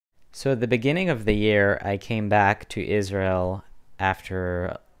So at the beginning of the year, I came back to Israel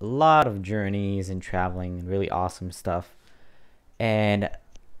after a lot of journeys and traveling and really awesome stuff. And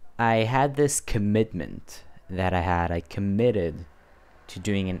I had this commitment that I committed to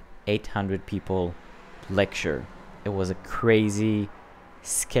doing an 800 people lecture. It was a crazy,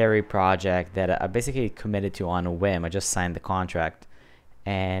 scary project that I basically committed to on a whim. I just signed the contract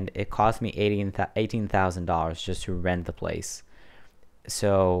and it cost me $18,000 just to rent the place.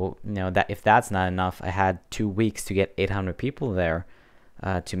 So that if that's not enough, I had 2 weeks to get 800 people there,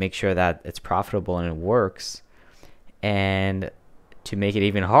 to make sure that it's profitable and it works. And to make it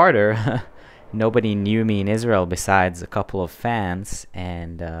even harder, nobody knew me in Israel besides a couple of fans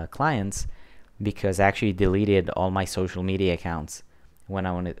and clients, because I actually deleted all my social media accounts when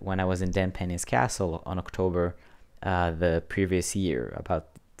I was in Dan Peña's castle on October the previous year, about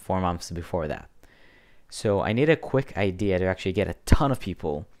 4 months before that. So I need a quick idea to actually get a ton of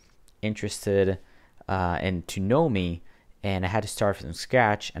people interested and to know me, and I had to start from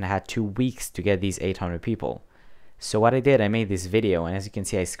scratch, and I had 2 weeks to get these 800 people. So what I did, I made this video, and as you can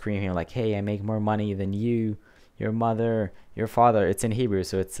see, I scream here like, "Hey, I make more money than you, your mother, your father." It's in Hebrew,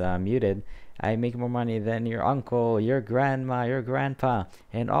 so it's muted. "I make more money than your uncle, your grandma, your grandpa,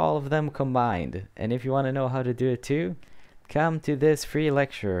 and all of them combined. And if you want to know how to do it too, come to this free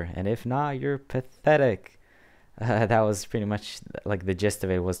lecture. And if not, you're pathetic." That was pretty much like the gist of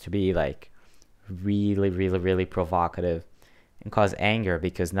it, was to be like really, really, really provocative and cause anger,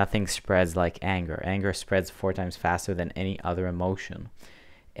 because nothing spreads like anger. Anger spreads 4 times faster than any other emotion.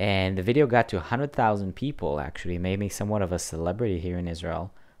 And the video got to 100,000 people, actually. Made me somewhat of a celebrity here in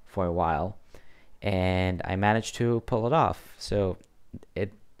Israel for a while. And I managed to pull it off. So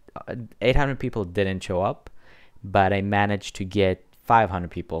 800 people didn't show up, but I managed to get 500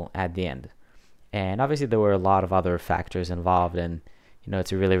 people at the end. And obviously there were a lot of other factors involved, and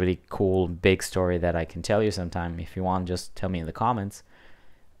it's a really, really cool, big story that I can tell you sometime. If you want, just tell me in the comments.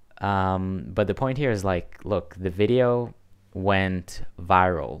 But the point here is, like, look, the video went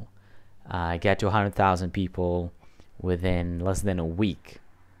viral. I got to 100,000 people within less than a week.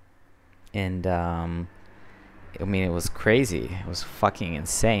 And, it was crazy. It was fucking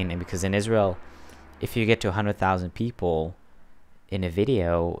insane. And because in Israel, if you get to 100,000 people in a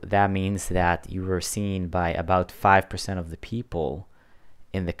video, that means that you were seen by about 5% of the people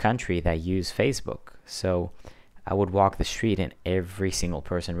in the country that use Facebook. So I would walk the street and every single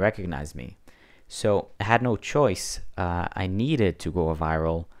person recognized me. So I had no choice. I needed to go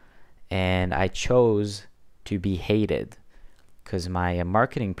viral, and I chose to be hated, because my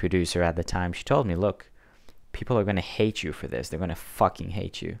marketing producer at the time, she told me, "Look, people are going to hate you for this. They're going to fucking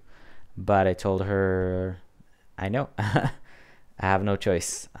hate you." But I told her, "I know." I have no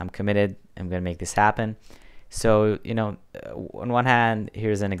choice. I'm committed. I'm going to make this happen. So, on one hand,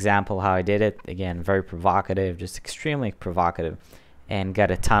 here's an example how I did it. Again, very provocative, just extremely provocative, and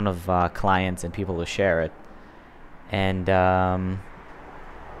got a ton of clients and people to share it. And, and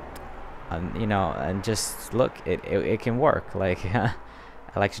just look, it can work. Like, I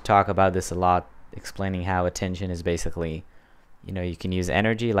like to talk about this a lot, explaining how attention is basically, you can use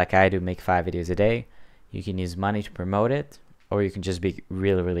energy like I do, make 5 videos a day. You can use money to promote it, or you can just be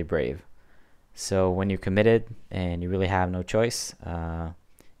really, really brave. So when you're committed and you really have no choice,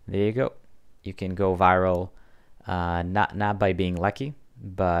 there you go. You can go viral, not by being lucky,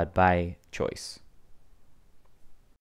 but by choice.